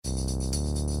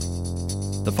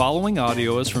The following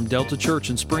audio is from Delta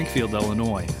Church in Springfield,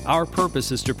 Illinois. Our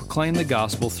purpose is to proclaim the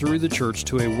gospel through the church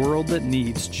to a world that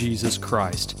needs Jesus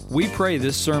Christ. We pray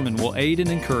this sermon will aid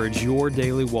and encourage your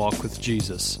daily walk with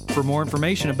Jesus. For more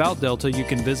information about Delta, you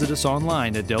can visit us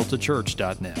online at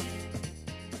deltachurch.net.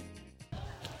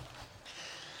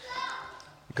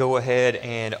 Go ahead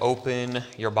and open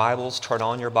your Bibles, turn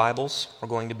on your Bibles. We're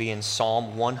going to be in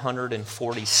Psalm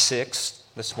 146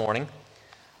 this morning.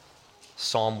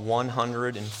 Psalm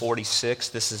 146,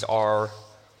 this is our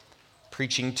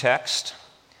preaching text.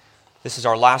 This is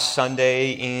our last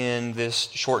Sunday in this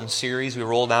shortened series. We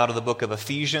rolled out of the book of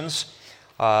Ephesians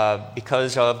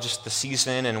because of just the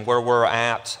season and where we're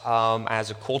at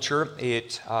as a culture.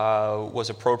 It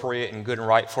was appropriate and good and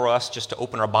right for us just to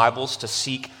open our Bibles to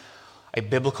seek a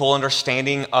biblical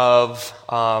understanding of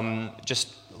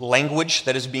just language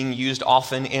that is being used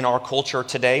often in our culture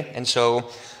today. And so,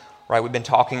 right, we've been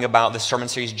talking about this sermon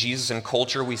series, Jesus and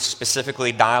Culture. We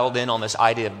specifically dialed in on this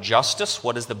idea of justice.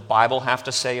 What does the Bible have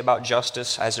to say about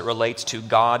justice as it relates to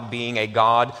God being a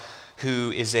God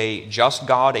who is a just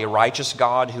God, a righteous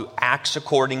God, who acts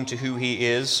according to who He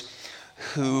is,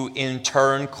 who in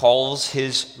turn calls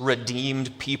His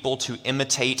redeemed people to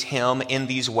imitate Him in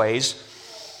these ways.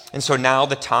 And so now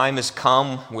the time has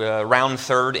come. We're round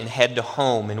third and head to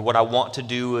home. And what I want to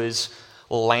do is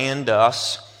land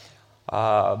us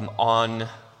on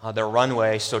the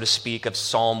runway, so to speak, of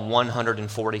Psalm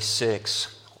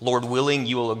 146. Lord willing,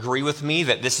 you will agree with me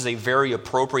that this is a very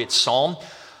appropriate psalm,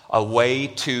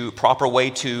 a proper way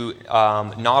to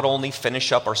not only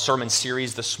finish up our sermon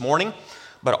series this morning,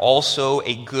 but also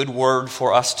a good word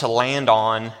for us to land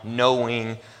on,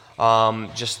 knowing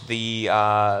just the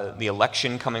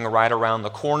election coming right around the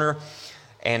corner,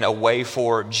 and a way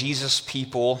for Jesus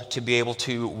people to be able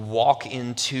to walk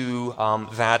into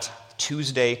that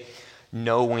Tuesday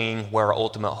knowing where our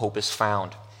ultimate hope is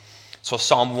found. So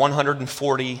Psalm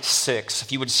 146,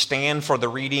 if you would stand for the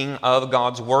reading of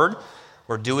God's Word.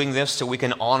 We're doing this so we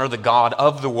can honor the God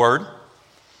of the Word.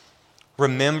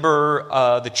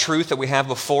 Remember the truth that we have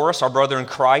before us. Our brother in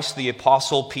Christ, the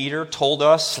Apostle Peter, told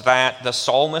us that the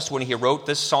psalmist, when he wrote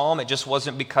this psalm, it just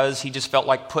wasn't because he just felt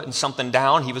like putting something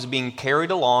down. He was being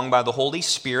carried along by the Holy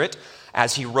Spirit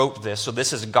as he wrote this. So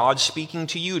this is God speaking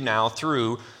to you now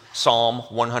through Psalm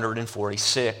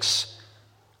 146.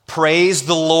 Praise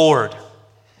the Lord.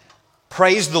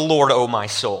 Praise the Lord, O my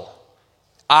soul.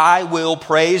 I will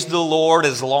praise the Lord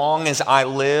as long as I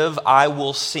live. I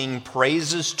will sing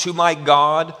praises to my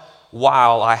God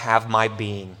while I have my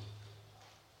being.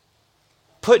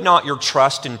 Put not your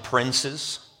trust in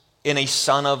princes, in a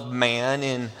son of man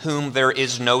in whom there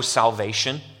is no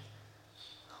salvation.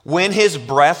 When his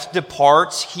breath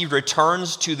departs, he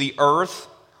returns to the earth.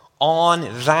 On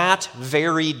that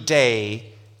very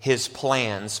day, his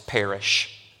plans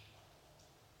perish.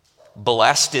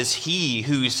 Blessed is he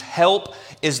whose help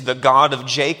is the God of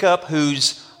Jacob,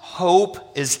 whose hope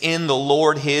is in the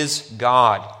Lord his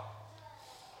God,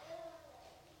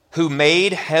 who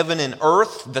made heaven and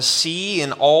earth, the sea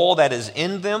and all that is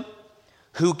in them,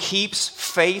 who keeps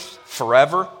faith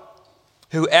forever,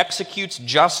 who executes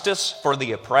justice for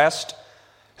the oppressed,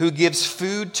 who gives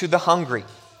food to the hungry.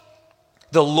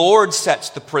 The Lord sets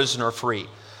the prisoner free.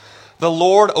 The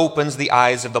Lord opens the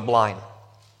eyes of the blind.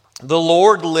 The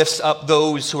Lord lifts up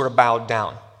those who are bowed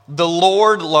down. The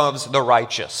Lord loves the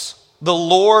righteous. The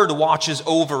Lord watches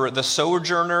over the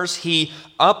sojourners. He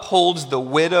upholds the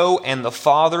widow and the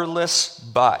fatherless,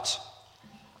 but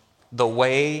the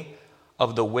way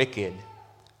of the wicked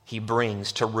he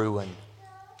brings to ruin.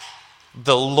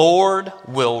 The Lord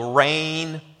will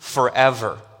reign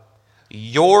forever.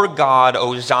 Your God,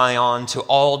 O Zion, to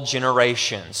all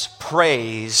generations.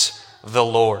 Praise the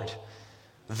Lord.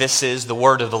 This is the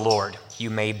word of the Lord. You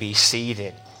may be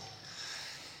seated.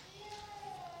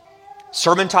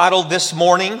 Sermon title this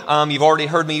morning, you've already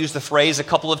heard me use the phrase a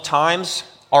couple of times,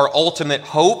 our ultimate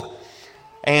hope.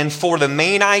 And for the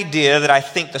main idea that I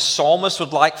think the psalmist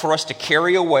would like for us to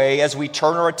carry away as we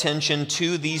turn our attention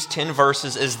to these 10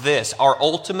 verses is this: our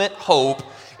ultimate hope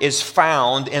is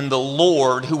found in the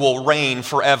Lord who will reign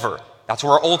forever. That's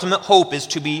where our ultimate hope is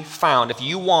to be found. If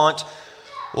you want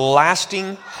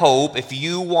lasting hope, if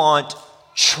you want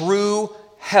true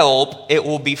help, it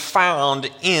will be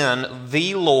found in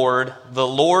the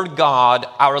Lord God,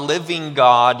 our living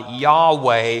God,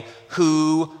 Yahweh,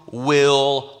 who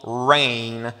will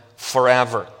reign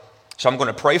forever. So I'm going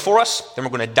to pray for us, then we're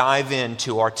going to dive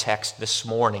into our text this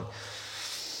morning.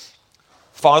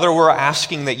 Father, we're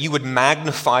asking that you would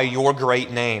magnify your great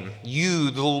name.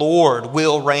 You, the Lord,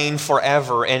 will reign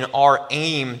forever, and our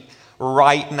aim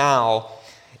right now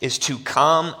is to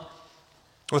come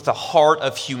with a heart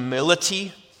of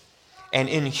humility, and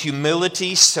in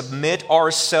humility submit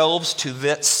ourselves to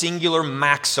that singular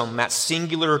maxim, that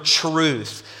singular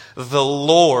truth. The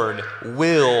Lord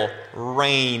will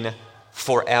reign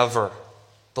forever.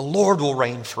 The Lord will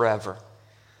reign forever.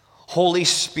 Holy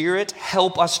Spirit,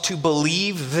 help us to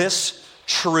believe this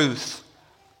truth.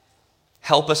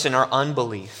 Help us in our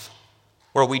unbelief,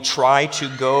 where we try to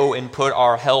go and put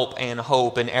our help and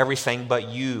hope in everything but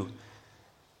you.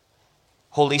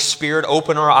 Holy Spirit,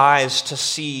 open our eyes to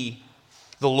see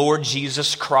the Lord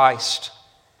Jesus Christ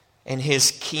and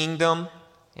His kingdom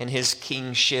and His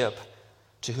kingship,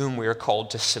 to whom we are called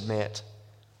to submit.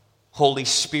 Holy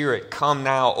Spirit, come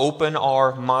now, open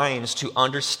our minds to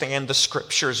understand the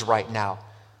Scriptures right now,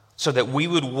 so that we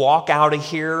would walk out of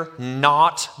here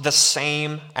not the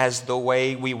same as the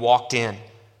way we walked in.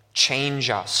 Change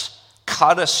us.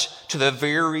 Cut us to the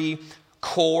very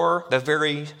core, the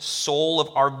very soul of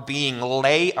our being.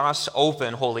 Lay us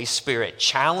open, Holy Spirit.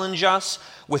 Challenge us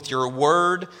with your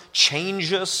word.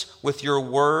 Change us with your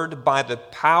word. By the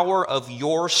power of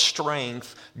your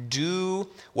strength, do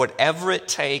whatever it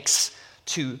takes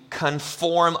to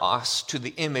conform us to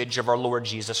the image of our Lord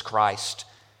Jesus Christ.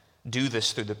 Do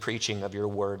this through the preaching of your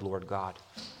word, Lord God.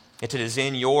 It is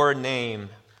in your name,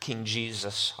 King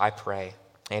Jesus, I pray.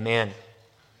 Amen.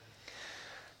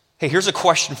 Hey, here's a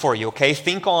question for you, okay?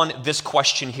 Think on this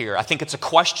question here. I think it's a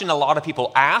question a lot of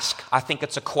people ask. I think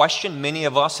it's a question many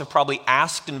of us have probably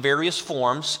asked in various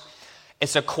forms.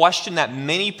 It's a question that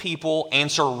many people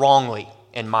answer wrongly,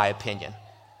 in my opinion.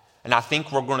 And I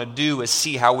think what we're going to do is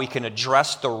see how we can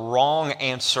address the wrong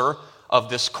answer of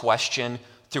this question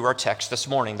through our text this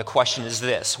morning. The question is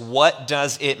this: what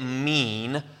does it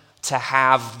mean to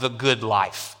have the good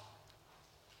life?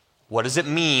 What does it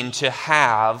mean to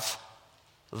have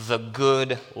the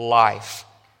good life?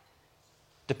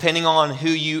 Depending on who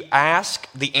you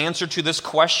ask, the answer to this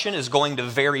question is going to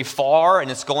vary far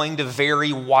and it's going to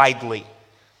vary widely.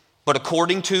 But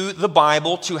according to the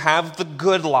Bible, to have the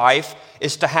good life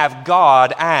is to have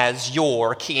God as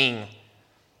your king.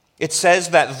 It says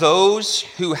that those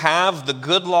who have the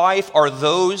good life are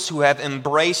those who have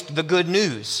embraced the good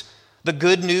news. The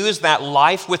good news that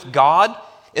life with God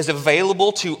is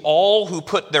available to all who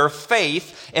put their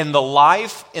faith in the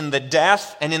life, in the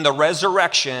death, and in the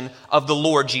resurrection of the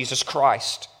Lord Jesus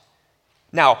Christ.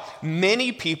 Now,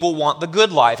 many people want the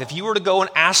good life. If you were to go and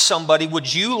ask somebody,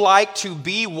 would you like to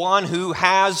be one who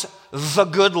has the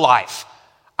good life?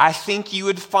 I think you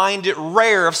would find it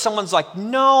rare if someone's like,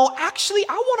 no, actually,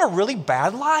 I want a really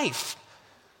bad life.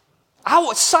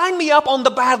 Sign me up on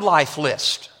the bad life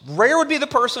list. Rare would be the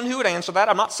person who would answer that.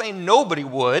 I'm not saying nobody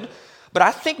would. But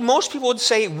I think most people would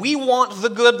say, we want the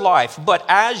good life. But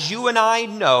as you and I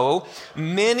know,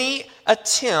 many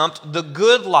attempt the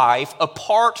good life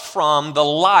apart from the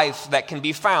life that can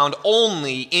be found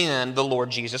only in the Lord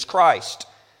Jesus Christ.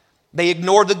 They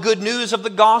ignore the good news of the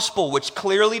gospel, which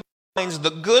clearly defines the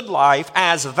good life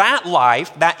as that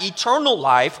life, that eternal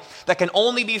life, that can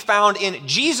only be found in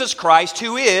Jesus Christ,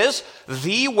 who is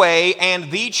the way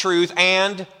and the truth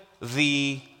and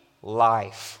the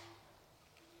life.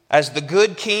 As the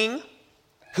good king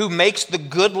who makes the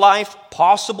good life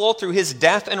possible through his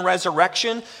death and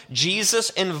resurrection, Jesus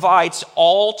invites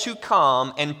all to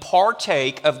come and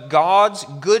partake of God's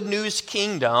good news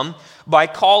kingdom by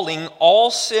calling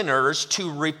all sinners to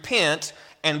repent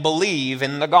and believe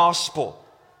in the gospel.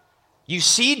 You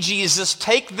see Jesus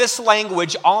take this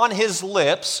language on his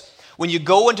lips when you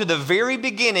go into the very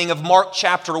beginning of Mark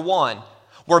chapter 1.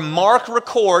 Where Mark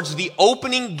records the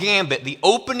opening gambit, the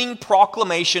opening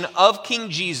proclamation of King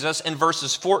Jesus in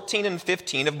verses 14 and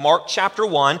 15 of Mark chapter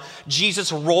 1.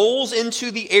 Jesus rolls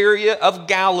into the area of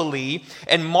Galilee,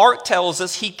 and Mark tells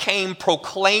us he came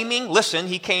proclaiming,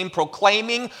 he came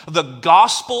proclaiming the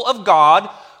gospel of God.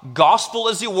 Gospel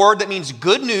is a word that means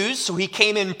good news, so he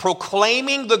came in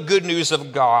proclaiming the good news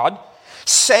of God,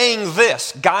 saying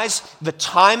this: guys, the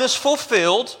time is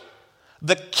fulfilled.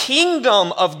 The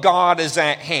kingdom of God is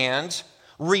at hand.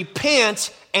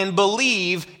 Repent and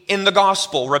believe in the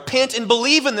gospel. Repent and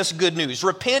believe in this good news.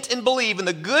 Repent and believe in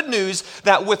the good news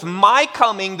that with my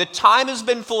coming, the time has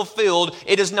been fulfilled.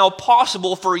 It is now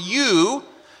possible for you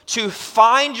to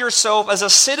find yourself as a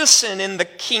citizen in the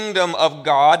kingdom of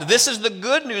God. This is the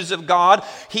good news of God.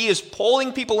 He is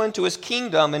pulling people into his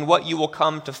kingdom, and what you will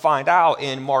come to find out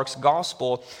in Mark's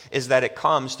gospel is that it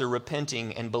comes through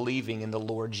repenting and believing in the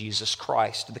Lord Jesus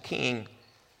Christ, the King.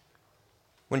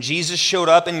 When Jesus showed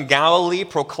up in Galilee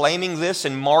proclaiming this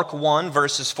in Mark 1,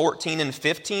 verses 14 and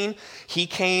 15, he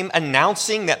came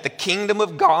announcing that the kingdom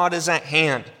of God is at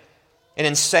hand. And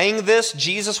in saying this,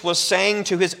 Jesus was saying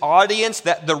to his audience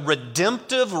that the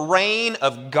redemptive reign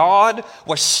of God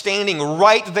was standing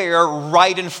right there,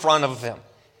 right in front of them.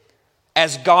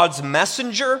 As God's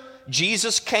messenger,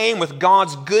 Jesus came with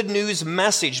God's good news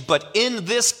message, but in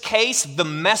this case, the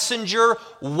messenger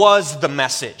was the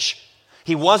message.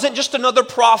 He wasn't just another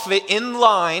prophet in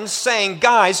line saying,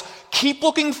 guys, keep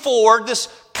looking forward, this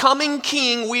coming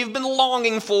king we've been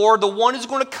longing for, the one who's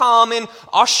going to come and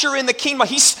usher in the kingdom.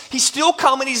 He's still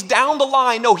coming, he's down the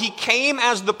line. No, he came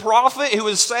as the prophet who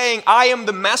was saying, I am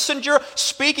the messenger,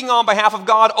 speaking on behalf of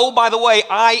God. Oh, by the way,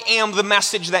 I am the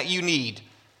message that you need.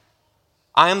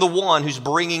 I am the one who's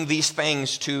bringing these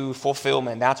things to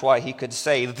fulfillment. That's why he could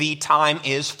say, the time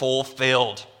is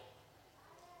fulfilled.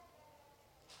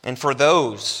 And for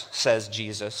those, says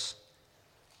Jesus,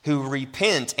 who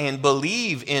repent and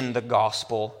believe in the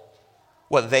gospel,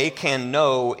 what they can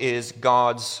know is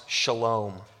God's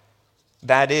shalom.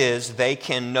 That is, they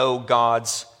can know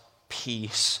God's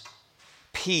peace.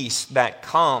 Peace that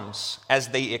comes as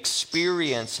they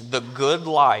experience the good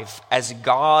life as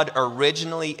God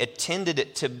originally intended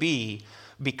it to be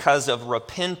because of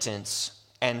repentance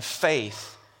and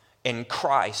faith in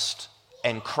Christ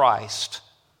and Christ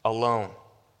alone.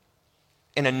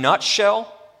 In a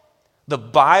nutshell, the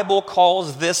Bible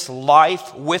calls this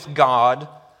life with God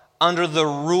under the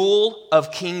rule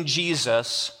of King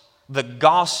Jesus, the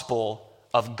gospel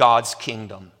of God's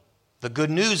kingdom, the good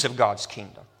news of God's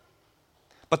kingdom.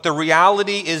 But the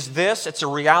reality is this, it's a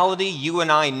reality you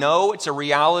and I know, it's a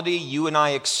reality you and I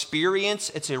experience,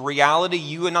 it's a reality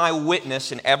you and I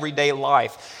witness in everyday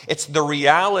life. It's the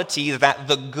reality that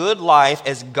the good life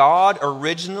as God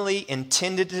originally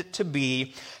intended it to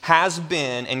be has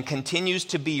been and continues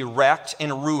to be wrecked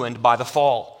and ruined by the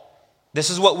fall. This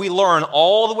is what we learn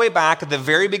all the way back at the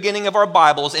very beginning of our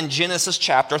Bibles in Genesis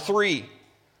chapter 3.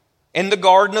 In the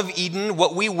Garden of Eden,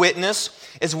 what we witness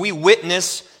is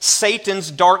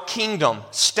Satan's dark kingdom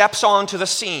steps onto the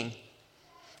scene.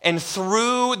 And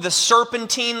through the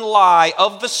serpentine lie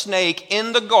of the snake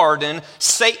in the garden,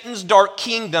 Satan's dark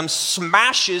kingdom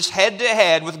smashes head to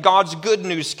head with God's good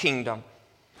news kingdom.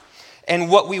 And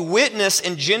what we witness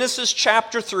in Genesis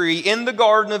chapter 3 in the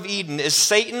Garden of Eden is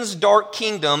Satan's dark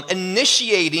kingdom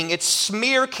initiating its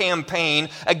smear campaign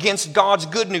against God's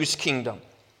good news kingdom.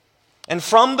 And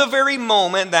from the very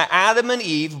moment that Adam and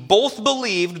Eve both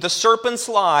believed the serpent's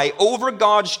lie over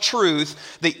God's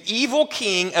truth, the evil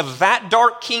king of that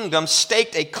dark kingdom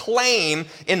staked a claim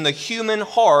in the human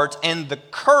heart, and the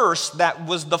curse that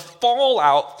was the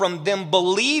fallout from them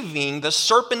believing the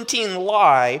serpentine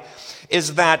lie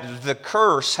is that the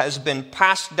curse has been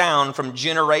passed down from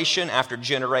generation after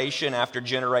generation after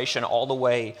generation all the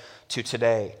way to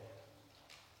today.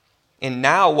 And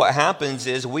now what happens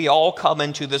is we all come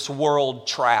into this world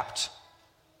trapped.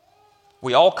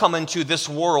 We all come into this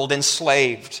world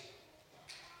enslaved.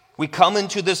 We come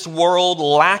into this world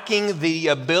lacking the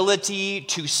ability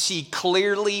to see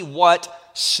clearly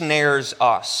what snares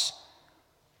us.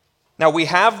 Now we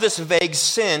have this vague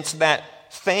sense that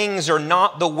things are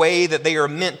not the way that they are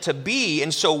meant to be,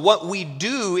 and so what we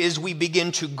do is we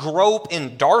begin to grope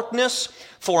in darkness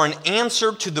for an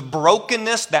answer to the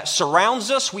brokenness that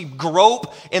surrounds us. We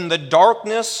grope in the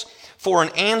darkness for an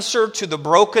answer to the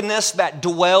brokenness that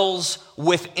dwells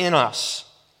within us.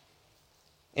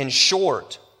 In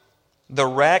short, the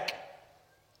wreck,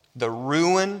 the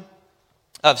ruin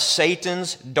of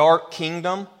Satan's dark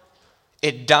kingdom,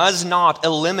 it does not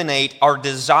eliminate our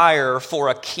desire for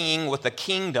a king with a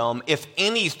kingdom. If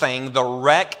anything, the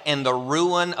wreck and the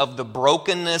ruin of the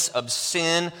brokenness of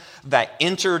sin that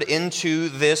entered into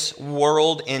this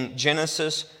world in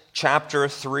Genesis chapter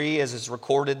 3, as is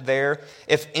recorded there,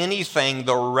 if anything,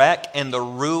 the wreck and the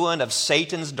ruin of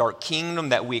Satan's dark kingdom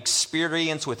that we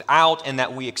experience without and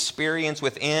that we experience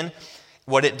within,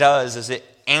 what it does is it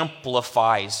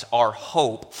amplifies our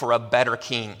hope for a better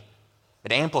king.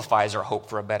 It amplifies our hope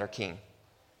for a better king.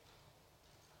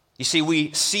 You see,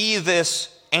 we see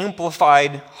this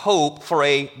amplified hope for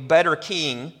a better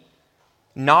king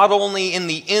not only in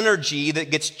the energy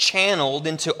that gets channeled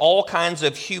into all kinds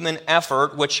of human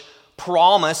effort, which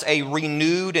promise a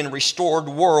renewed and restored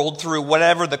world through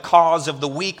whatever the cause of the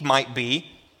week might be,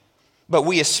 but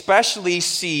we especially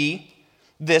see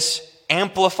this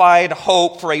amplified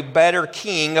hope for a better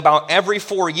king about every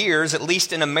 4 years, at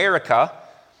least in America,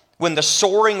 when the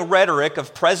soaring rhetoric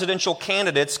of presidential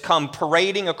candidates come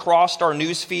parading across our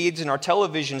news feeds and our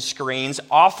television screens,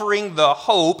 offering the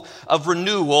hope of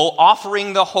renewal,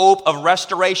 offering the hope of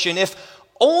restoration, if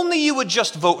only you would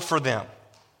just vote for them.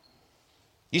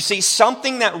 You see,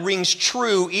 something that rings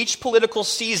true each political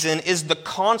season is the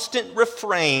constant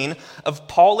refrain of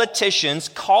politicians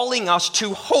calling us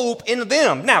to hope in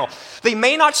them. Now, they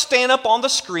may not stand up on the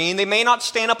screen, they may not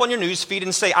stand up on your news feed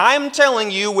and say, I'm telling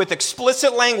you with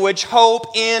explicit language,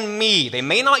 hope in me. They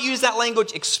may not use that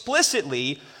language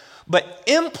explicitly, but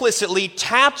implicitly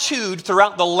tattooed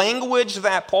throughout the language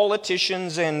that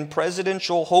politicians and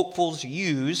presidential hopefuls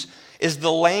use is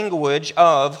the language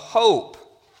of hope.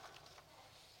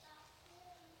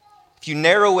 If you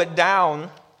narrow it down,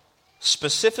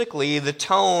 specifically, the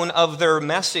tone of their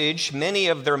message, many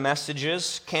of their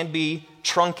messages can be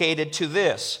truncated to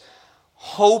this: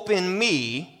 hope in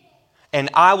me, and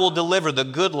I will deliver the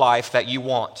good life that you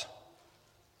want.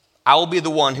 I will be the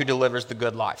one who delivers the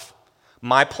good life.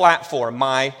 My platform,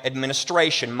 my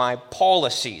administration, my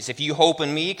policies. If you hope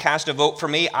in me, cast a vote for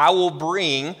me, I will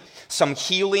bring some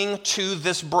healing to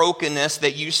this brokenness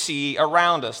that you see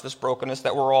around us, this brokenness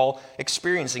that we're all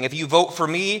experiencing. If you vote for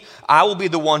me, I will be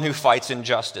the one who fights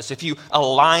injustice. If you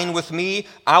align with me,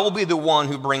 I will be the one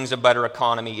who brings a better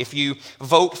economy. If you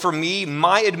vote for me,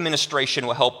 my administration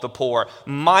will help the poor.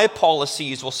 My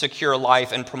policies will secure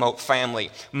life and promote family.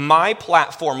 My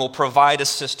platform will provide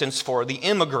assistance for the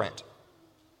immigrant.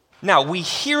 Now, we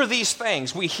hear these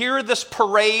things. We hear this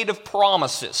parade of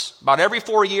promises about every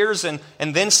 4 years and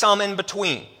then some in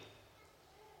between.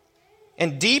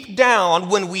 And deep down,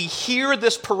 when we hear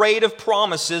this parade of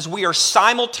promises, we are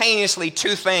simultaneously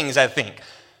two things, I think.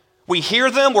 We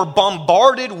hear them, we're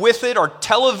bombarded with it, our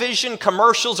television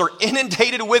commercials are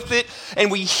inundated with it, and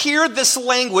we hear this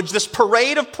language, this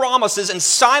parade of promises, and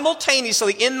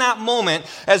simultaneously in that moment,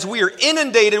 as we are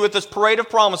inundated with this parade of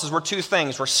promises, we're two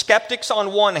things. We're skeptics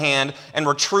on one hand, and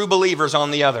we're true believers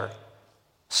on the other.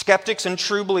 Skeptics and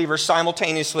true believers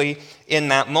simultaneously in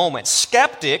that moment.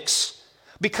 Skeptics,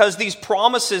 because these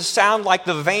promises sound like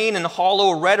the vain and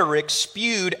hollow rhetoric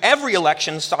spewed every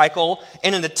election cycle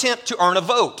in an attempt to earn a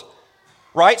vote.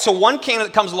 Right? So one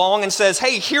candidate comes along and says,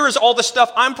 hey, here is all the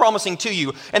stuff I'm promising to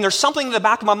you. And there's something in the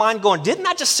back of my mind going, didn't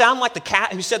that just sound like the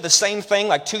cat who said the same thing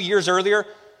like 2 years earlier?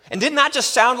 And didn't that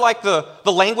just sound like the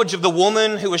language of the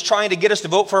woman who was trying to get us to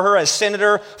vote for her as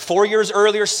senator 4 years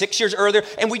earlier, 6 years earlier?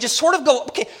 And we just sort of go,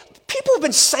 okay, people have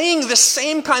been saying the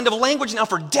same kind of language now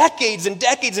for decades and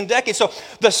decades and decades. So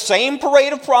the same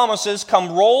parade of promises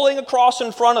come rolling across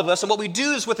in front of us. And what we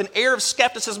do is with an air of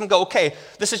skepticism go, okay,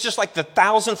 this is just like the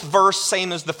 1,000th verse,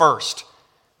 same as the first.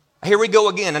 Here we go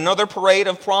again, another parade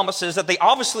of promises that they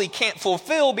obviously can't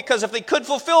fulfill, because if they could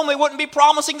fulfill them, they wouldn't be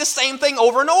promising the same thing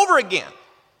over and over again.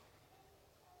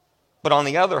 But on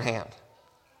the other hand,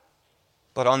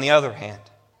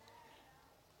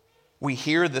 we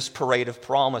hear this parade of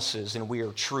promises and we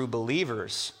are true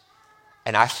believers.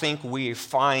 And I think we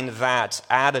find that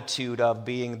attitude of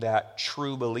being that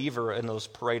true believer in those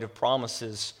parade of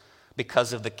promises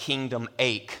because of the kingdom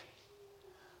ache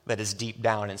that is deep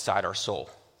down inside our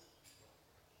soul.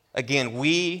 Again,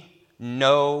 we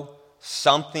know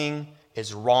something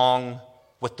is wrong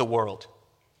with the world.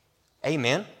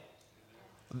 Amen.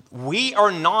 We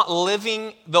are not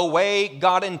living the way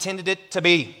God intended it to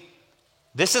be.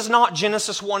 This is not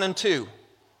Genesis 1 and 2.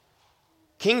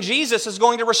 King Jesus is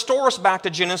going to restore us back to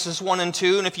Genesis 1 and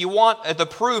 2. And if you want the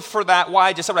proof for that, why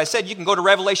I just said what I said, you can go to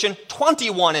Revelation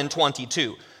 21 and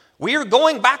 22. We are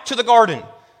going back to the garden.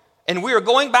 And we are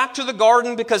going back to the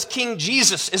garden because King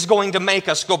Jesus is going to make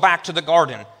us go back to the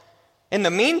garden. In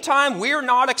the meantime, we're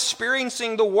not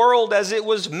experiencing the world as it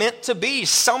was meant to be.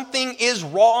 Something is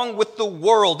wrong with the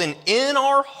world. And in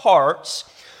our hearts,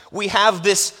 we have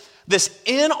this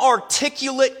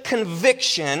inarticulate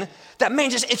conviction that,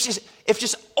 man, if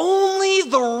just only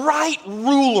the right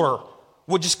ruler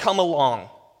would just come along,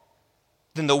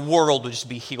 then the world would just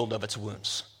be healed of its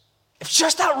wounds. If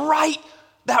just that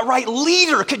right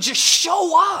leader could just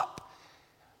show up,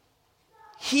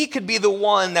 he could be the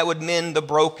one that would mend the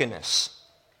brokenness.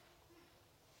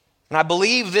 And I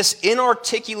believe this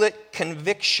inarticulate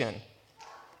conviction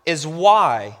is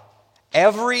why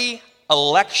every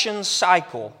election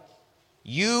cycle,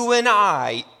 you and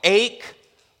I ache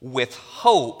with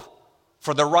hope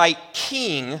for the right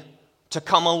king to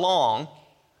come along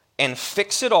and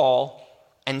fix it all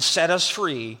and set us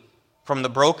free from the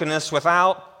brokenness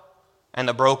without and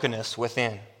the brokenness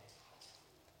within.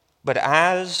 But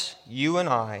as you and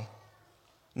I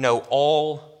know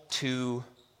all too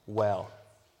well,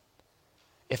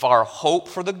 if our hope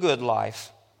for the good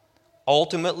life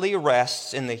ultimately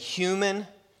rests in the human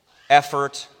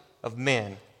effort of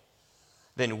men,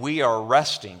 then we are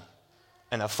resting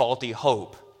in a faulty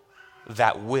hope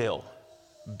that will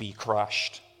be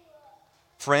crushed.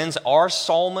 Friends, our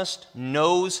psalmist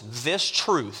knows this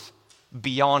truth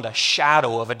beyond a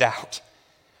shadow of a doubt,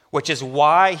 which is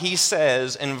why he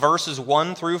says in verses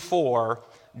 1 through 4,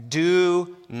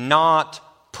 do not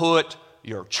put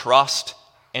your trust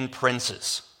in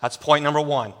princes. That's point number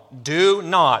 1. Do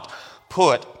not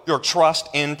put your trust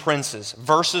in princes.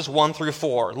 Verses 1 through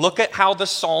 4. Look at how the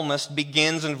psalmist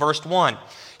begins in verse 1.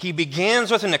 He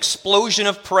begins with an explosion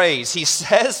of praise. He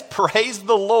says, praise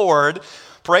the Lord,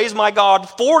 praise my God,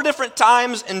 4 different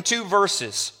times in 2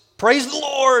 verses. Praise the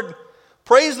Lord,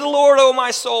 O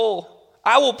my soul.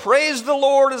 I will praise the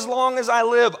Lord as long as I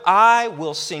live. I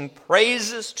will sing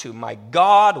praises to my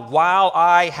God while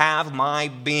I have my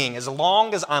being. As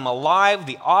long as I'm alive,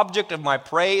 the object of my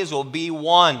praise will be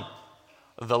one,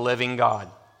 the living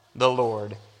God, the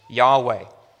Lord, Yahweh.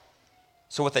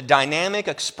 So with a dynamic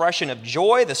expression of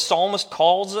joy, the psalmist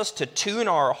calls us to tune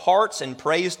our hearts in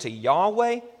praise to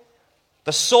Yahweh.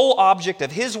 The sole object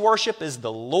of his worship is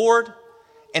the Lord.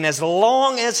 And as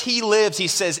long as he lives, he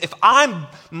says, if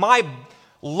my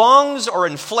lungs are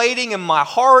inflating and my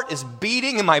heart is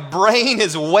beating and my brain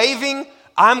is waving,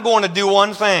 I'm going to do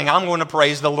one thing. I'm going to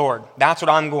praise the Lord. That's what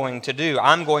I'm going to do.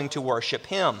 I'm going to worship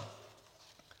him.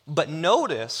 But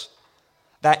notice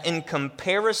that in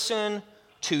comparison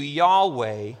to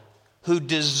Yahweh, who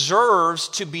deserves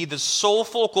to be the sole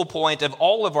focal point of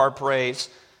all of our praise,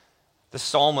 the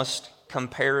psalmist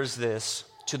compares this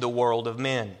to the world of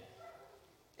men.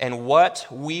 And what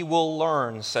we will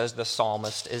learn, says the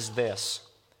psalmist, is this.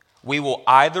 We will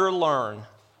either learn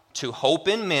to hope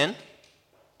in men,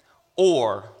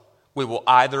 or we will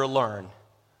either learn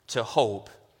to hope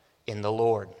in the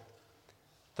Lord.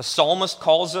 The psalmist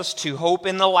calls us to hope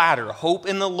in the latter, hope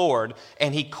in the Lord,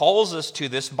 and he calls us to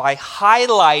this by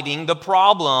highlighting the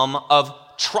problem of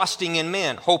trusting in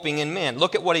men, hoping in men.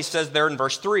 Look at what he says there in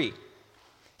verse 3.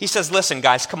 He says, listen,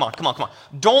 guys, come on.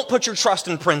 Don't put your trust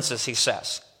in princes, he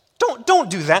says. Don't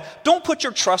do that. Don't put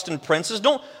your trust in princes.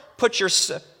 Don't put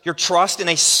your trust in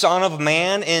a son of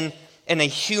man, in a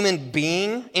human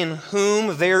being in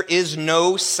whom there is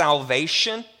no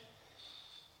salvation.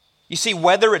 You see,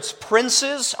 whether it's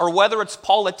princes or whether it's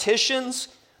politicians,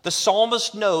 the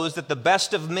psalmist knows that the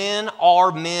best of men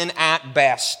are men at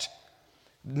best.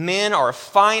 Men are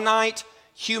finite,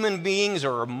 human beings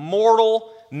are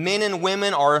mortal, men and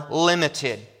women are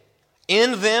limited.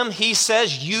 In them, he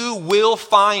says, you will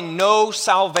find no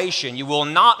salvation. You will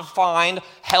not find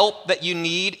help that you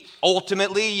need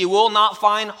ultimately. You will not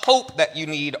find hope that you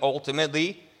need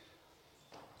ultimately.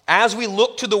 As we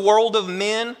look to the world of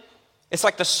men, it's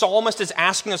like the psalmist is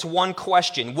asking us one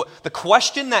question. The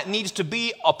question that needs to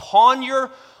be upon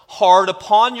your heart,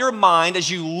 upon your mind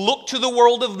as you look to the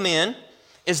world of men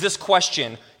is this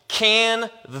question: can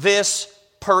this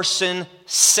person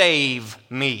save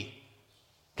me?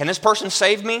 Can this person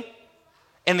save me?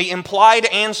 And the implied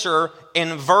answer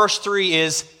in verse 3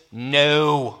 is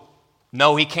no.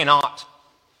 No, he cannot.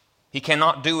 He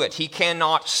cannot do it. He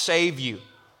cannot save you.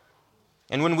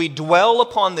 And when we dwell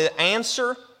upon the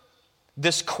answer,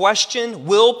 this question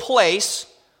will place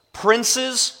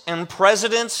princes and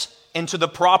presidents into the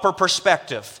proper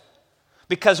perspective.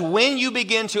 Because when you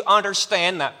begin to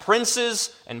understand that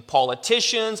princes and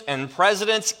politicians and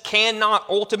presidents cannot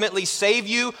ultimately save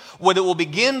you, what it will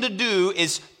begin to do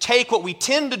is take what we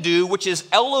tend to do, which is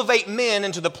elevate men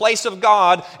into the place of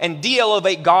God and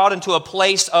de-elevate God into a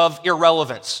place of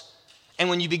irrelevance. And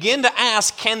when you begin to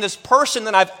ask, can this person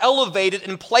that I've elevated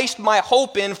and placed my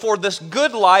hope in for this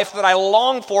good life that I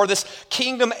long for, this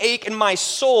kingdom ache in my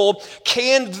soul,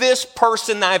 can this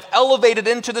person that I've elevated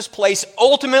into this place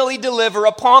ultimately deliver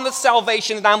upon the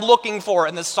salvation that I'm looking for?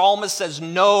 And the psalmist says,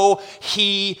 no,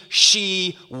 he,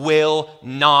 she will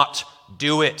not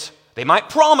do it. They might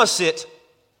promise it,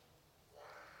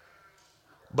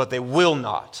 but they will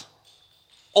not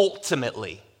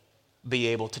ultimately be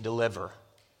able to deliver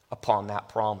upon that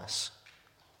promise.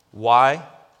 Why?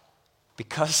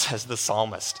 Because, says the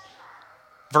psalmist,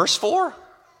 verse 4,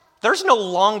 there's no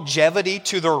longevity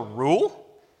to their rule.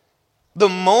 The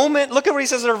moment, look at what he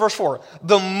says in verse 4,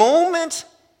 the moment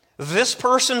this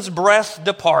person's breath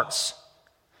departs,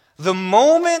 the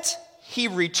moment he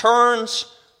returns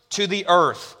to the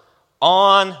earth,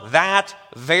 on that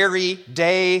very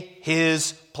day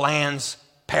his plans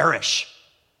perish.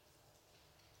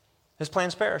 His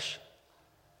plans perish.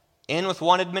 In with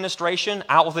one administration,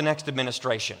 out with the next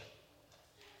administration.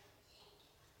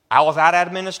 Out with that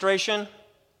administration,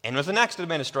 in with the next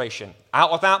administration.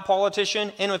 Out with that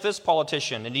politician, in with this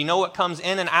politician. And do you know what comes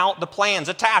in and out? The plans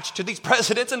attached to these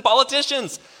presidents and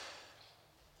politicians.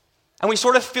 And we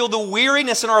sort of feel the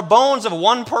weariness in our bones of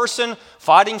one person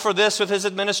fighting for this with his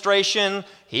administration.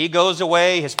 He goes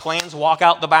away, his plans walk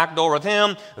out the back door with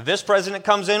him. This president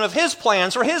comes in with his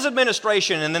plans for his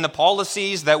administration, and then the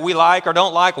policies that we like or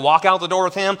don't like walk out the door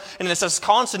with him. And it's this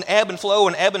constant ebb and flow,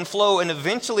 and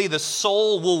eventually the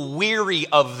soul will weary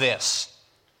of this.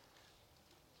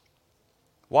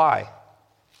 Why?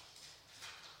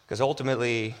 Because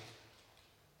ultimately,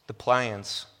 the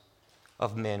plans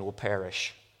of men will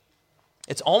perish.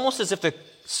 It's almost as if the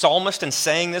psalmist, in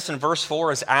saying this in verse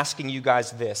 4, is asking you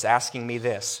guys this, asking me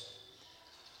this.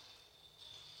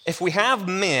 If we have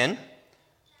men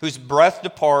whose breath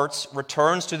departs,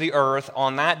 returns to the earth,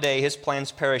 on that day his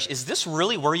plans perish, is this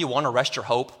really where you want to rest your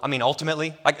hope? I mean,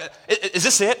 ultimately? Like, is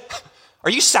this it?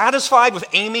 Are you satisfied with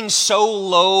aiming so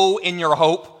low in your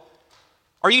hope?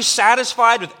 Are you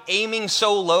satisfied with aiming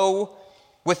so low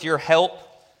with your help?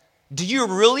 Do you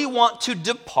really want to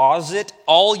deposit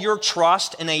all your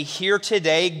trust in a here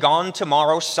today, gone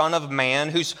tomorrow Son of Man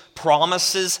whose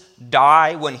promises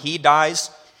die when he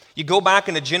dies? You go back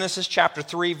into Genesis chapter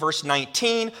 3, verse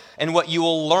 19, and what you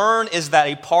will learn is that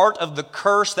a part of the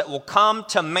curse that will come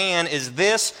to man is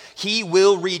this: he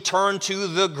will return to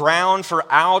the ground, for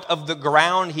out of the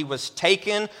ground he was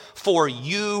taken, for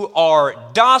you are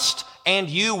dust, and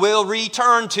you will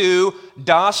return to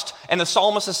dust. And the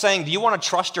psalmist is saying, do you want to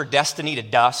trust your destiny to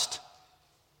dust?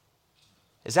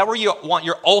 Is that where you want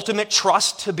your ultimate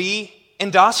trust to be,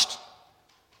 in dust?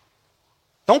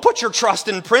 Don't put your trust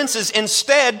in princes.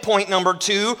 Instead, point number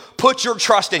 2, put your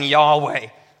trust in Yahweh.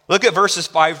 Look at verses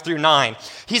 5 through 9.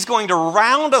 He's going to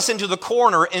round us into the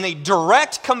corner in a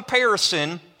direct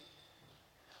comparison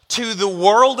to the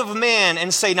world of men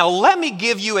and say, now let me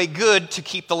give you a good, to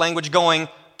keep the language going,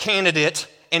 candidate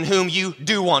in whom you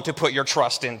do want to put your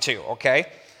trust into, okay?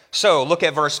 So look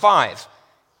at verse 5.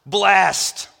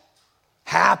 Blessed,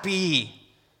 happy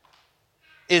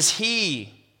is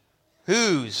he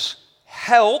whose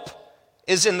help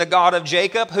is in the God of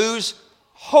Jacob, whose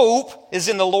hope is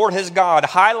in the Lord his God.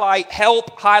 Highlight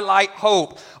help, highlight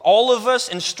hope. All of us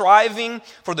in striving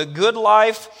for the good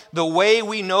life, the way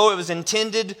we know it was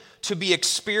intended to be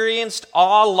experienced,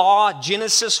 a la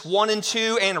Genesis 1 and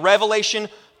 2 and Revelation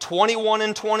 21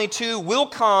 and 22, will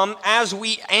come as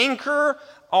we anchor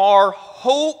our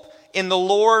hope in the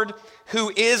Lord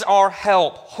who is our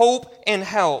help. Hope and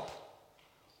help.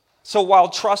 So while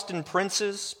trust in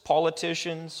princes,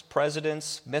 politicians,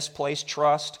 presidents, misplaced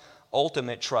trust,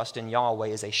 ultimate trust in Yahweh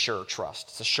is a sure trust.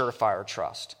 It's a surefire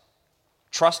trust.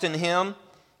 Trust in him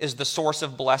is the source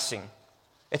of blessing.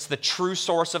 It's the true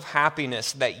source of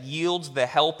happiness that yields the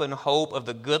help and hope of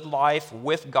the good life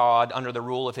with God under the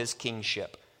rule of his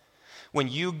kingship. When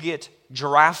you get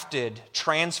drafted,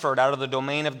 transferred out of the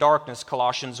domain of darkness,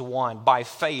 Colossians 1, by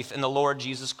faith in the Lord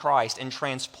Jesus Christ and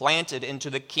transplanted into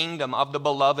the kingdom of the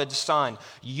beloved Son,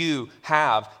 you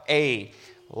have a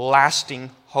lasting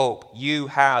hope. You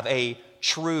have a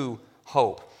true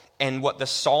hope. And what the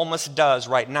psalmist does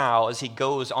right now is he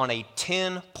goes on a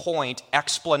 10-point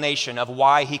explanation of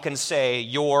why he can say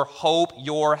your hope,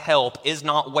 your help is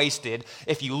not wasted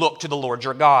if you look to the Lord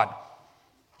your God.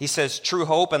 He says true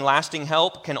hope and lasting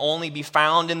help can only be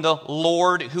found in the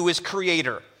Lord who is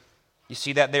creator. You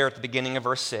see that there at the beginning of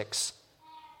verse 6.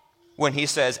 When he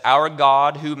says, our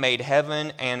God who made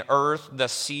heaven and earth, the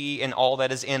sea, and all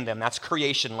that is in them. That's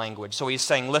creation language. So he's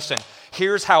saying, listen,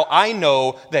 here's how I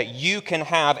know that you can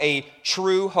have a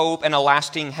true hope and a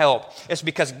lasting help. It's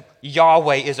because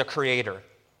Yahweh is a creator.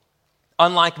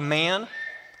 Unlike man,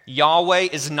 Yahweh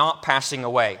is not passing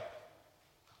away.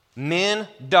 Men,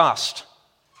 dust.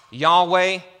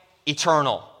 Yahweh,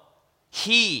 eternal.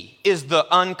 He is the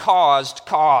uncaused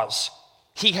cause.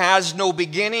 He has no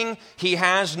beginning. He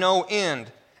has no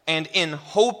end. And in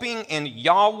hoping in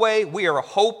Yahweh, we are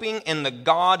hoping in the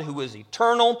God who is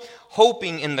eternal,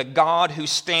 hoping in the God who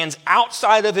stands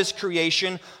outside of his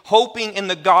creation, hoping in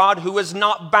the God who is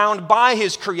not bound by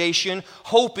his creation,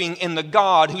 hoping in the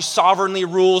God who sovereignly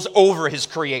rules over his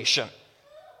creation.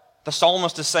 The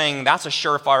psalmist is saying that's a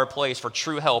surefire place for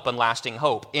true help and lasting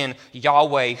hope in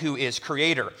Yahweh who is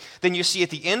creator. Then you see at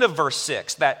the end of verse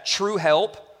 6 that true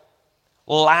help,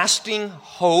 lasting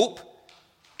hope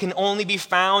can only be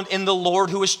found in the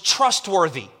Lord who is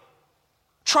trustworthy.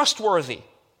 Trustworthy.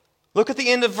 Look at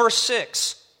the end of verse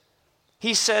 6.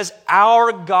 He says,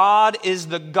 our God is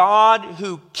the God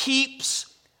who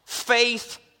keeps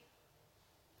faith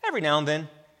every now and then.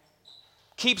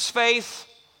 Keeps faith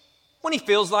when he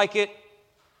feels like it,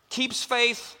 keeps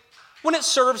faith when it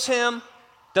serves him,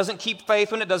 doesn't keep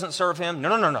faith when it doesn't serve him.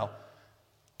 No.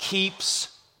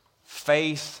 Keeps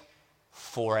faith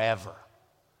forever.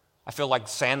 I feel like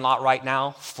Sandlot right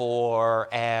now.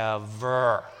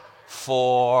 Forever.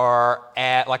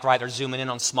 Like right, they're zooming in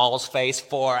on Small's face.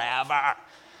 Forever.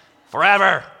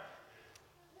 Forever.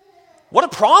 What a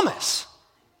promise.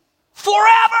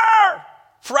 Forever.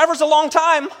 Forever's a long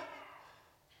time.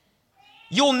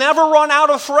 You'll never run out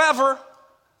of forever.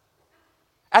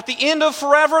 At the end of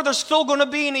forever, there's still going to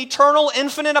be an eternal,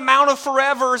 infinite amount of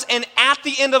forevers. And at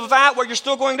the end of that, what you're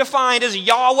still going to find is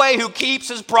Yahweh who keeps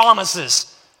his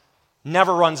promises.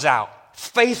 Never runs out.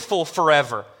 Faithful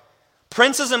forever.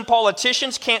 Princes and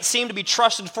politicians can't seem to be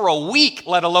trusted for a week,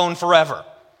 let alone forever.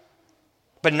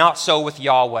 But not so with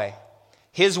Yahweh.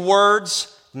 His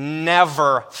words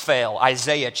never fail.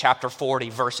 Isaiah chapter 40,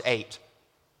 verse 8.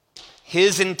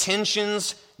 His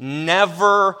intentions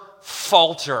never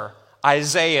falter.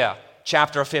 Isaiah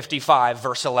chapter 55,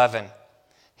 verse 11.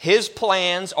 His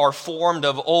plans are formed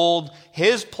of old.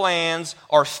 His plans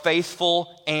are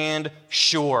faithful and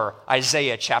sure.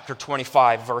 Isaiah chapter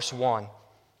 25, verse 1.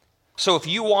 So if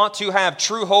you want to have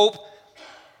true hope,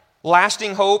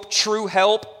 lasting hope, true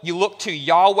help, you look to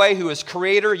Yahweh who is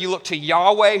creator. You look to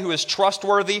Yahweh who is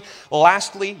trustworthy.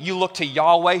 Lastly, you look to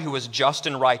Yahweh who is just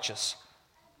and righteous.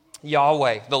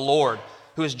 Yahweh, the Lord,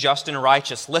 who is just and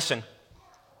righteous. Listen,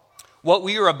 what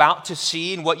we are about to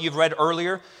see and what you've read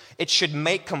earlier, it should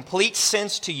make complete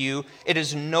sense to you. It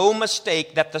is no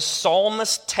mistake that the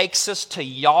psalmist takes us to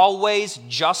Yahweh's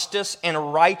justice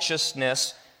and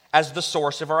righteousness as the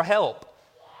source of our help.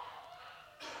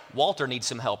 Walter needs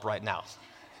some help right now.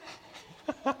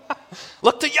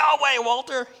 Look to Yahweh,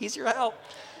 Walter. He's your help.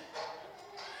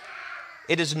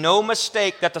 It is no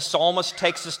mistake that the psalmist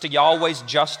takes us to Yahweh's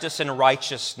justice and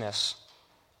righteousness.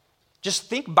 Just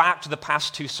think back to the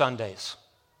past 2 Sundays.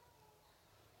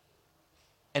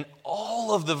 And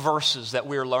all of the verses that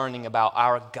we're learning about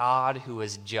our God who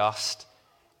is just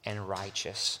and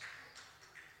righteous.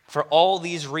 For all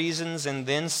these reasons and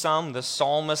then some, the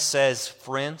psalmist says,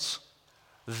 friends,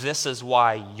 this is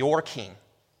why your King,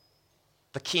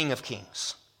 the King of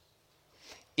Kings,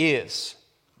 is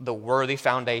the worthy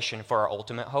foundation for our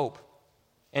ultimate hope.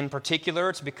 In particular,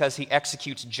 it's because he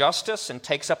executes justice and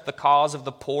takes up the cause of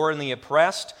the poor and the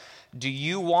oppressed. Do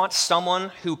you want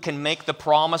someone who can make the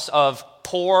promise of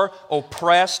poor,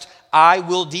 oppressed, I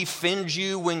will defend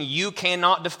you when you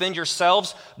cannot defend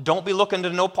yourselves? Don't be looking to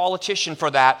no politician for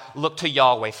that. Look to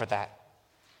Yahweh for that.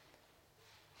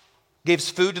 Gives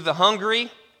food to the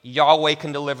hungry, Yahweh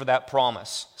can deliver that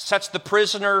promise. Sets the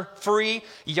prisoner free,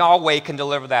 Yahweh can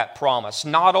deliver that promise.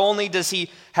 Not only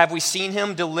have we seen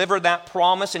him deliver that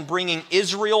promise in bringing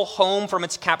Israel home from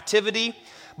its captivity,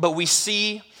 but we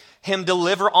see him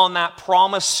deliver on that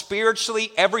promise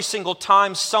spiritually every single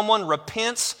time someone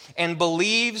repents and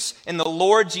believes in the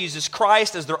Lord Jesus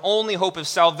Christ as their only hope of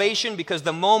salvation, because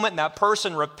the moment that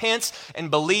person repents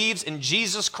and believes in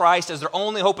Jesus Christ as their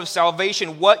only hope of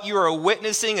salvation, what you are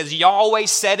witnessing is Yahweh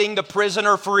setting the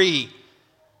prisoner free.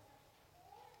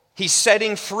 He's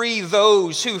setting free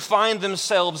those who find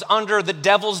themselves under the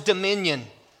devil's dominion.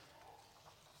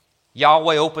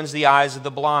 Yahweh opens the eyes of the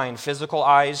blind, physical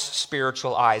eyes,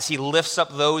 spiritual eyes. He lifts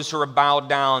up those who are bowed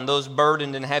down, those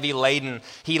burdened and heavy laden.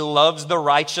 He loves the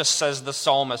righteous, says the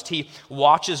psalmist. He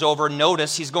watches over.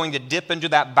 Notice he's going to dip into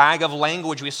that bag of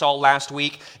language we saw last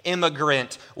week.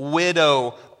 Immigrant,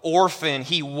 widow, orphan.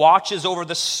 He watches over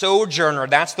the sojourner.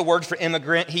 That's the word for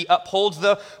immigrant. He upholds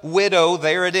the widow,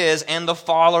 there it is, and the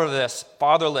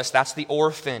fatherless. That's the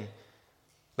orphan.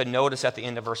 But notice at the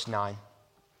end of verse 9.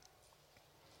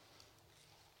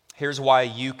 Here's why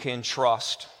you can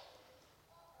trust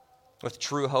with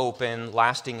true hope and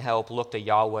lasting help. Look to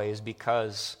Yahweh, is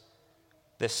because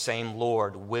this same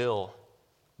Lord will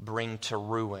bring to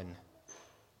ruin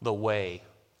the way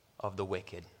of the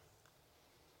wicked.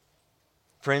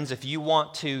 Friends, if you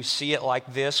want to see it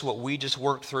like this, what we just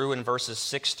worked through in verses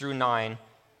 6 through 9,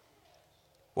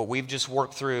 what we've just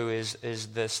worked through is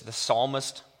this: the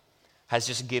psalmist has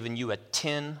just given you a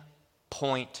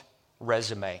 10-point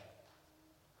resume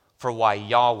for why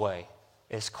Yahweh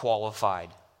is qualified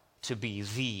to be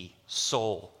the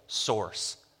sole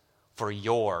source for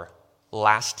your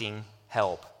lasting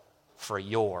help, for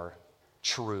your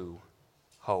true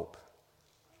hope.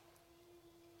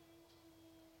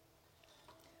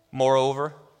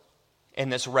 Moreover,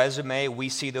 in this resume, we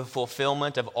see the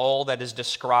fulfillment of all that is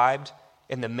described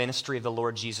in the ministry of the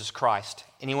Lord Jesus Christ.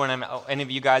 Any of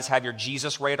you guys have your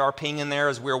Jesus radar ping in there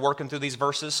as we're working through these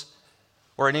verses?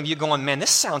 Or any of you going, man, this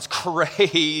sounds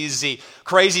crazy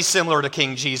similar to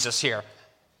King Jesus here.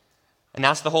 And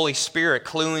that's the Holy Spirit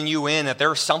cluing you in that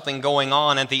there's something going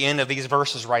on at the end of these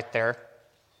verses right there.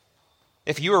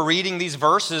 If you were reading these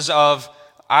verses of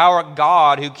Our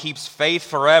God who keeps faith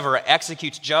forever,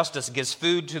 executes justice, gives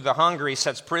food to the hungry,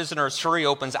 sets prisoners free,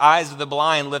 opens eyes of the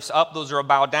blind, lifts up those who are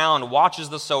bowed down, watches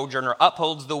the sojourner,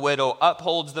 upholds the widow,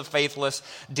 upholds the faithless,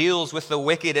 deals with the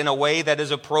wicked in a way that is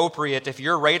appropriate. If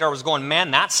your radar was going,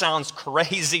 man, that sounds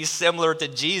crazy similar to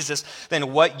Jesus,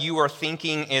 then what you are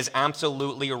thinking is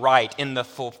absolutely right. In the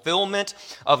fulfillment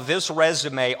of this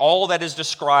resume, all that is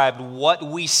described, what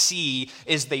we see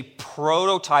is the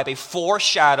prototype, a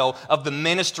foreshadow of the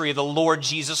ministry of the Lord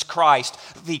Jesus Christ,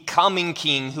 the coming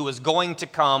King who is going to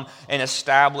come and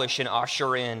establish and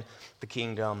usher in the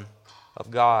kingdom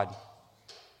of God.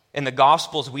 In the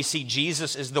Gospels, we see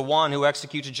Jesus is the one who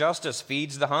executes justice,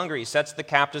 feeds the hungry, sets the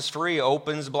captives free,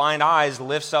 opens blind eyes,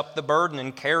 lifts up the burden,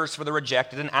 and cares for the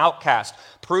rejected and outcast.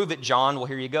 Prove it, John. Well,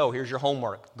 here you go. Here's your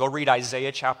homework. Go read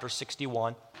Isaiah chapter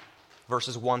 61,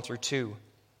 verses 1 through 2.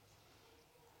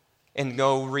 And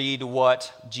go read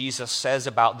what Jesus says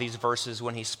about these verses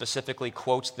when he specifically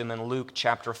quotes them in Luke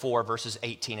chapter 4, verses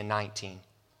 18 and 19.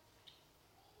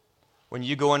 When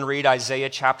you go and read Isaiah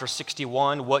chapter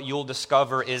 61, what you'll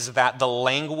discover is that the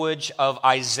language of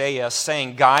Isaiah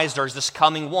saying, guys, there's this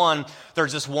coming one,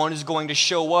 there's this one who's going to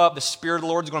show up, the Spirit of the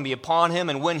Lord is going to be upon him,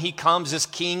 and when he comes, this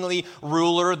kingly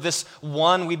ruler, this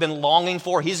one we've been longing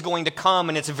for, he's going to come,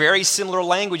 and it's very similar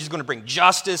language. He's going to bring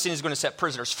justice, and he's going to set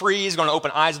prisoners free, he's going to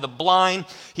open eyes of the blind,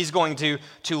 he's going to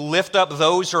lift up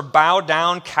those who are bowed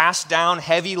down, cast down,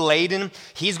 heavy laden.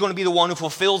 He's going to be the one who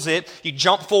fulfills it. You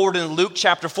jump forward in Luke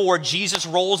chapter 4, Jesus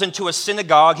rolls into a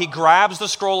synagogue. He grabs the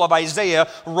scroll of Isaiah,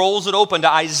 rolls it open to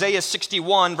Isaiah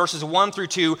 61, verses 1 through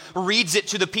 2, reads it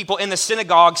to the people in the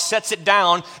synagogue, sets it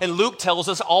down, and Luke tells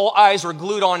us all eyes were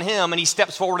glued on him, and he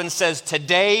steps forward and says,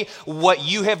 today, what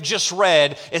you have just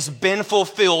read has been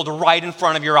fulfilled right in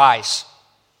front of your eyes.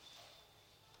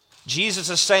 Jesus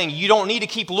is saying you don't need to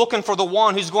keep looking for the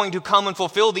one who's going to come and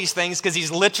fulfill these things because he's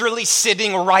literally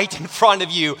sitting right in front of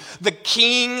you. The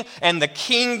king and the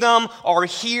kingdom are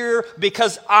here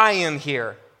because I am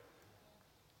here.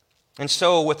 And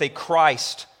so with a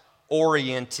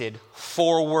Christ-oriented,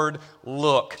 forward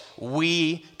look,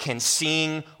 we can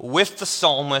sing with the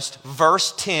psalmist,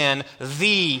 verse 10,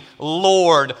 the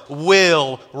Lord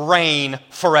will reign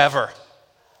forever.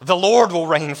 The Lord will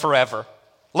reign forever.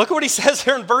 Look at what he says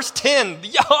here in verse 10.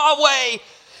 Yahweh,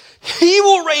 he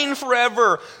will reign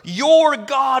forever. Your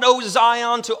God, O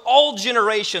Zion, to all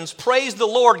generations. Praise the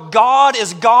Lord. God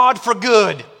is God for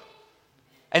good.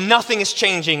 And nothing is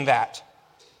changing that.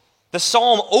 The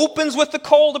psalm opens with the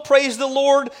call to praise the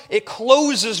Lord. It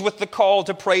closes with the call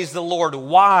to praise the Lord.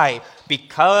 Why?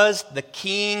 Because the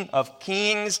King of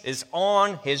Kings is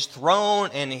on his throne,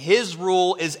 and his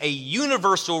rule is a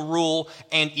universal rule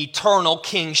and eternal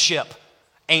kingship.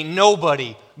 Ain't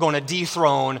nobody going to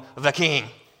dethrone the king.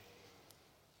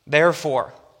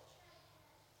 Therefore,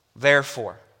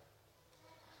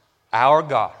 our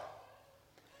God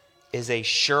is a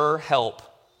sure help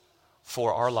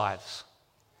for our lives.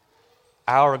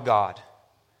 Our God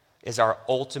is our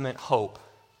ultimate hope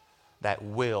that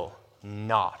will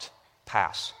not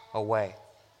pass away.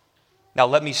 Now,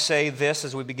 let me say this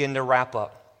as we begin to wrap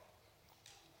up.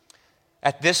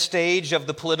 At this stage of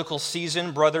the political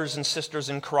season, brothers and sisters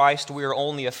in Christ, we are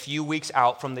only a few weeks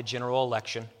out from the general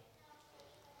election.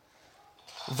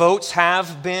 Votes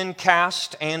have been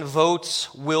cast and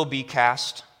votes will be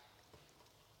cast.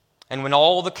 And when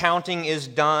all the counting is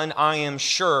done, I am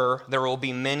sure there will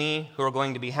be many who are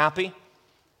going to be happy.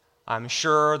 I'm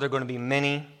sure there are going to be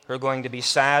many who are going to be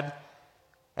sad.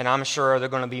 And I'm sure there are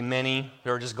going to be many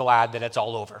who are just glad that it's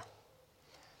all over.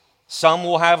 Some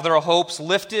will have their hopes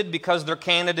lifted because their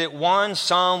candidate won.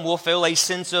 Some will feel a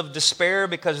sense of despair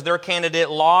because their candidate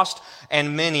lost.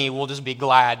 And many will just be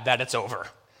glad that it's over.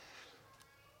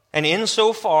 And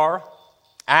insofar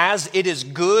as it is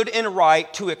good and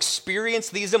right to experience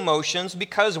these emotions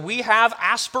because we have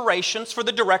aspirations for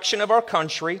the direction of our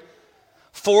country,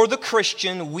 for the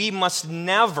Christian, we must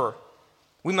never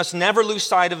lose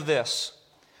sight of this.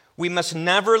 We must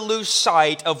never lose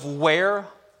sight of where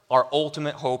our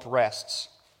ultimate hope rests.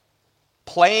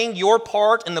 Playing your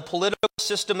part in the political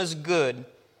system is good.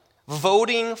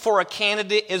 Voting for a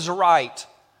candidate is right.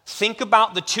 Think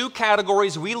about the two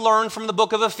categories we learned from the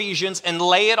book of Ephesians and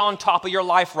lay it on top of your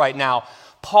life right now.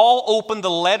 Paul opened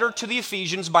the letter to the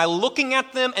Ephesians by looking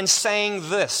at them and saying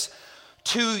this: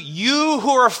 to you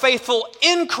who are faithful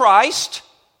in Christ,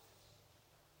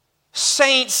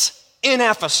 saints in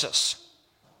Ephesus.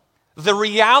 The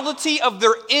reality of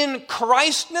their in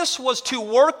Christness was to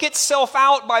work itself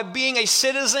out by being a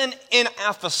citizen in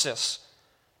Ephesus.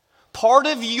 Part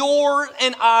of your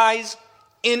and I's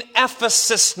in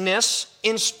Ephesus-ness,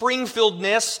 in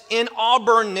Springfield-ness, in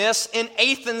Auburn-ness, in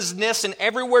Athens-ness, and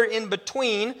everywhere in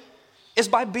between is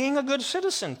by being a good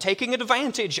citizen, taking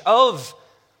advantage of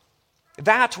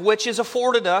that which is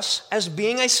afforded us as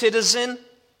being a citizen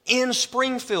in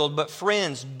Springfield. But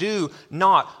friends, do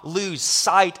not lose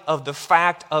sight of the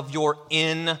fact of your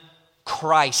in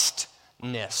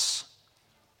Christness.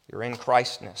 Your in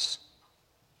Christness.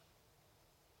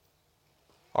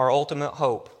 Our ultimate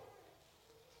hope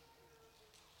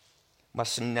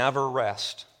must never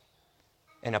rest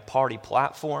in a party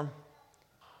platform.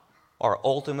 Our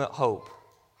ultimate hope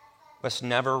must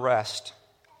never rest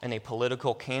in a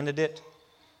political candidate,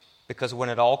 because when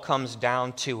it all comes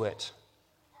down to it,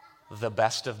 the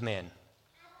best of men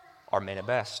are men at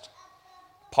best.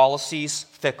 Policies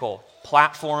fickle,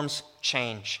 platforms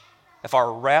change. If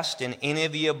our rest in any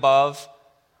of the above,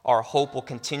 our hope will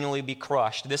continually be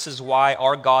crushed. This is why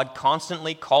our God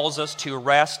constantly calls us to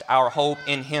rest our hope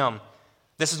in Him.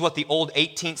 This is what the old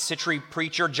 18th century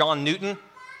preacher John Newton,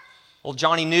 old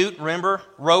Johnny Newt, remember,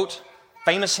 wrote,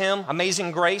 famous hymn,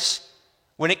 Amazing Grace.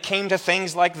 When it came to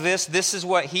things like this is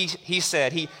what he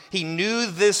said. He knew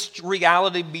this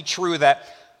reality to be true, that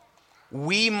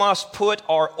we must put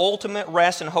our ultimate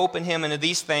rest and hope in Him into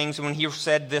these things. When he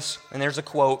said this, and there's a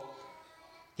quote,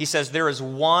 he says, "There is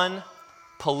one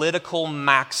political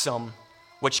maxim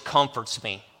which comforts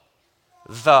me.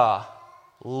 The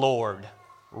Lord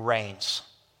reigns."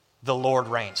 The Lord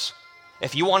reigns.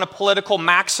 If you want a political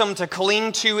maxim to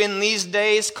cling to in these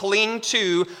days, cling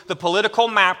to the political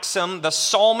maxim the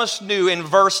psalmist knew in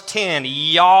verse 10,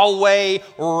 Yahweh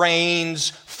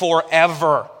reigns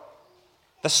forever.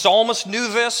 The psalmist knew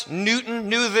this, Newton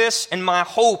knew this, and my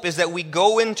hope is that we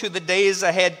go into the days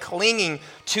ahead clinging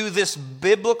to this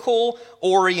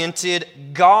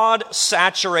biblical-oriented,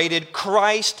 God-saturated,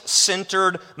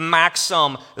 Christ-centered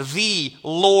maxim. The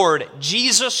Lord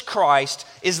Jesus Christ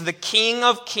is the King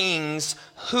of Kings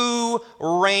who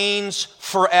reigns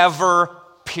forever,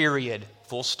 period.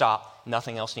 Full stop.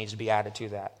 Nothing else needs to be added to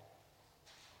that.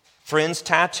 Friends,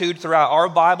 tattooed throughout our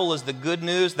Bible is the good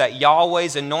news that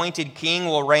Yahweh's anointed king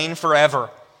will reign forever.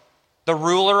 The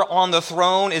ruler on the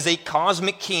throne is a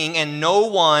cosmic king, and no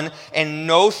one and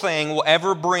no thing will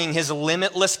ever bring his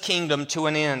limitless kingdom to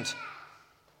an end.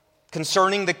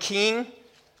 Concerning the king,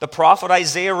 the prophet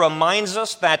Isaiah reminds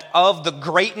us that of the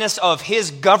greatness of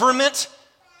his government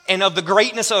and of the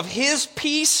greatness of his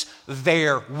peace,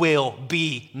 there will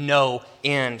be no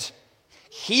end.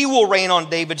 He will reign on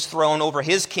David's throne over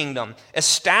his kingdom,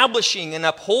 establishing and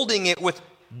upholding it with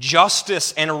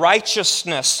justice and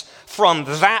righteousness from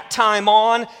that time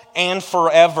on and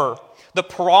forever. The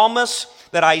promise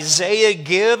that Isaiah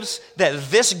gives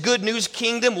that this good news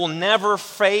kingdom will never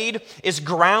fade is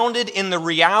grounded in the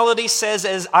reality, says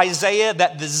as Isaiah,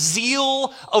 that the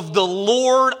zeal of the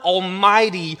Lord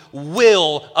Almighty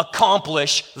will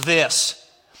accomplish this.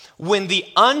 When the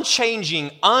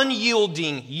unchanging,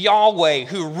 unyielding Yahweh,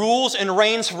 who rules and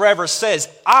reigns forever, says,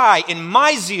 I, in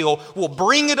my zeal, will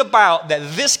bring it about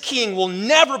that this king will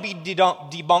never be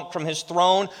debunked from his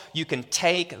throne, you can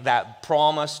take that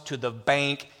promise to the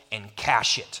bank and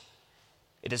cash it.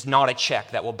 It is not a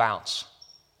check that will bounce.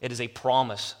 It is a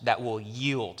promise that will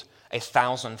yield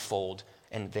 1,000-fold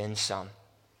and then some.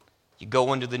 You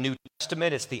go into the New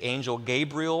Testament, it's the angel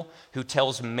Gabriel who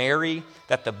tells Mary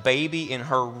that the baby in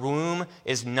her womb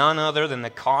is none other than the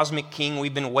cosmic king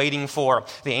we've been waiting for.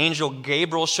 The angel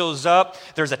Gabriel shows up.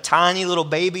 There's a tiny little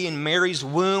baby in Mary's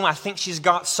womb. I think she's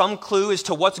got some clue as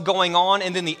to what's going on.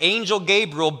 And then the angel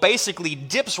Gabriel basically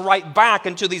dips right back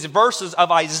into these verses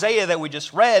of Isaiah that we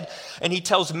just read. And he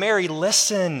tells Mary,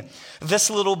 listen,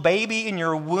 this little baby in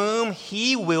your womb,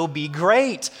 he will be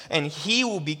great, and he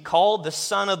will be called the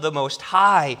Son of the Most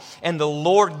High, and the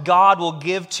Lord God will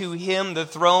give to him the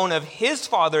throne of his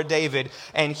father David,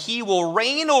 and he will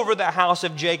reign over the house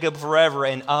of Jacob forever,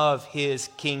 and of his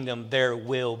kingdom there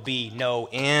will be no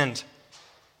end.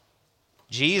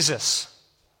 Jesus,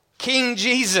 King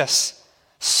Jesus,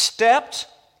 stepped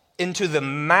into the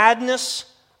madness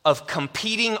of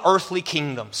competing earthly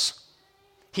kingdoms.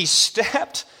 He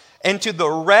stepped into the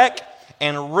wreck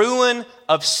and ruin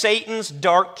of Satan's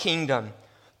dark kingdom,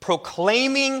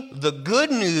 proclaiming the good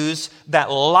news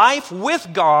that life with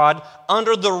God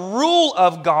under the rule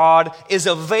of God is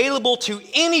available to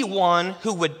anyone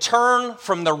who would turn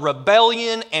from the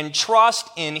rebellion and trust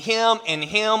in Him and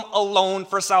Him alone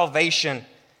for salvation.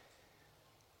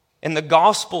 In the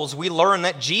Gospels, we learn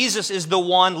that Jesus is the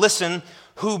one, listen,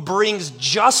 who brings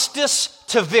justice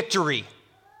to victory.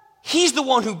 He's the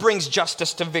one who brings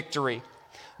justice to victory.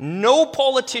 No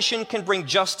politician can bring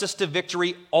justice to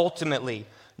victory ultimately.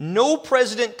 No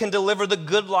president can deliver the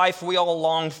good life we all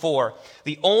long for.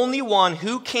 The only one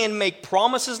who can make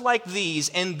promises like these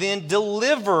and then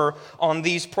deliver on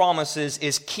these promises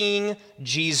is King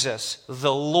Jesus,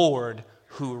 the Lord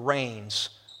who reigns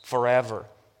forever.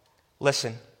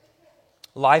 Listen,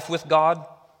 life with God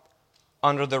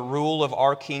under the rule of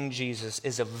our King Jesus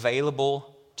is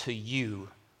available to you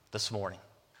this morning.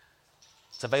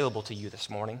 It's available to you this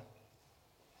morning.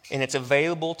 And it's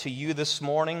available to you this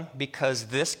morning because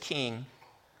this king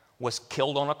was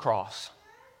killed on a cross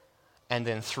and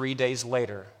then 3 days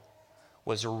later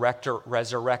was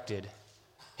resurrected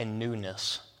in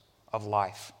newness of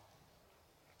life.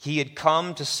 He had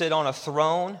come to sit on a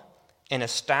throne and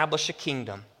establish a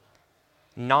kingdom,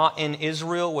 not in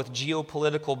Israel with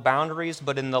geopolitical boundaries,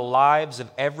 but in the lives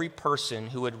of every person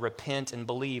who would repent and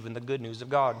believe in the good news of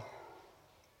God.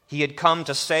 He had come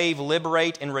to save,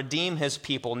 liberate, and redeem his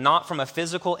people, not from a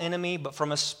physical enemy, but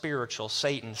from a spiritual,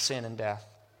 Satan, sin, and death.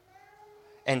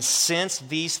 And since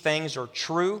these things are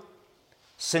true,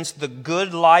 since the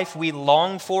good life we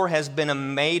long for has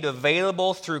been made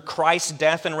available through Christ's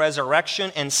death and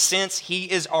resurrection, and since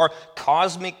he is our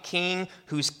cosmic king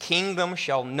whose kingdom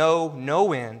shall know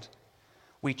no end,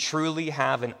 we truly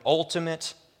have an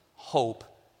ultimate hope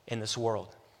in this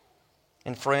world.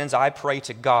 And friends, I pray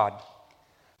to God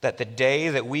that the day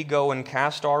that we go and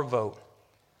cast our vote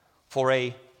for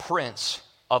a prince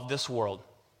of this world,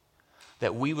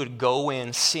 that we would go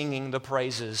in singing the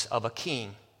praises of a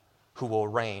king who will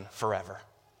reign forever.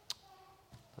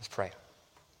 Let's pray.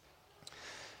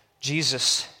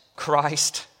 Jesus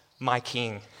Christ, my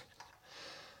King,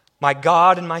 my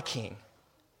God and my King,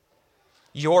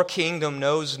 your kingdom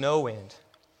knows no end.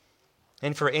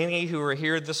 And for any who are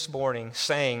here this morning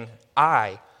saying,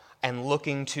 I am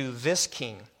looking to this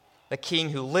King, the King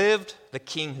who lived, the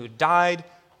King who died,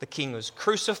 the King who was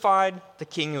crucified, the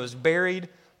King who was buried,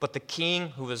 but the King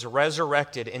who was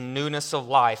resurrected in newness of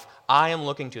life. I am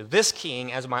looking to this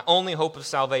King as my only hope of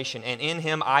salvation, and in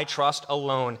him I trust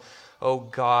alone. Oh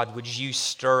God, would you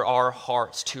stir our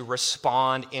hearts to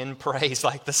respond in praise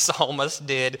like the psalmist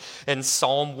did in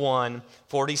Psalm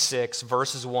 146,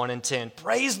 verses 1 and 10.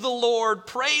 Praise the Lord,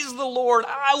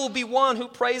 I will be one who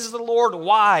praises the Lord.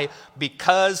 Why?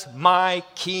 Because my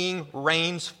King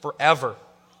reigns forever.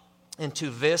 And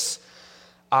to this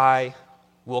I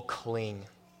will cling.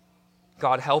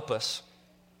 God, help us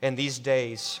in these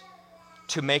days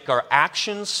to make our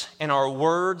actions and our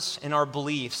words and our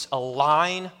beliefs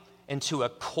align into a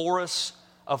chorus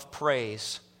of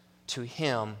praise to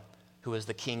him who is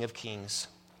the King of Kings,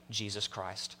 Jesus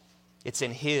Christ. It's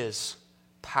in his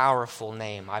powerful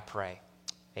name I pray.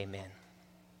 Amen.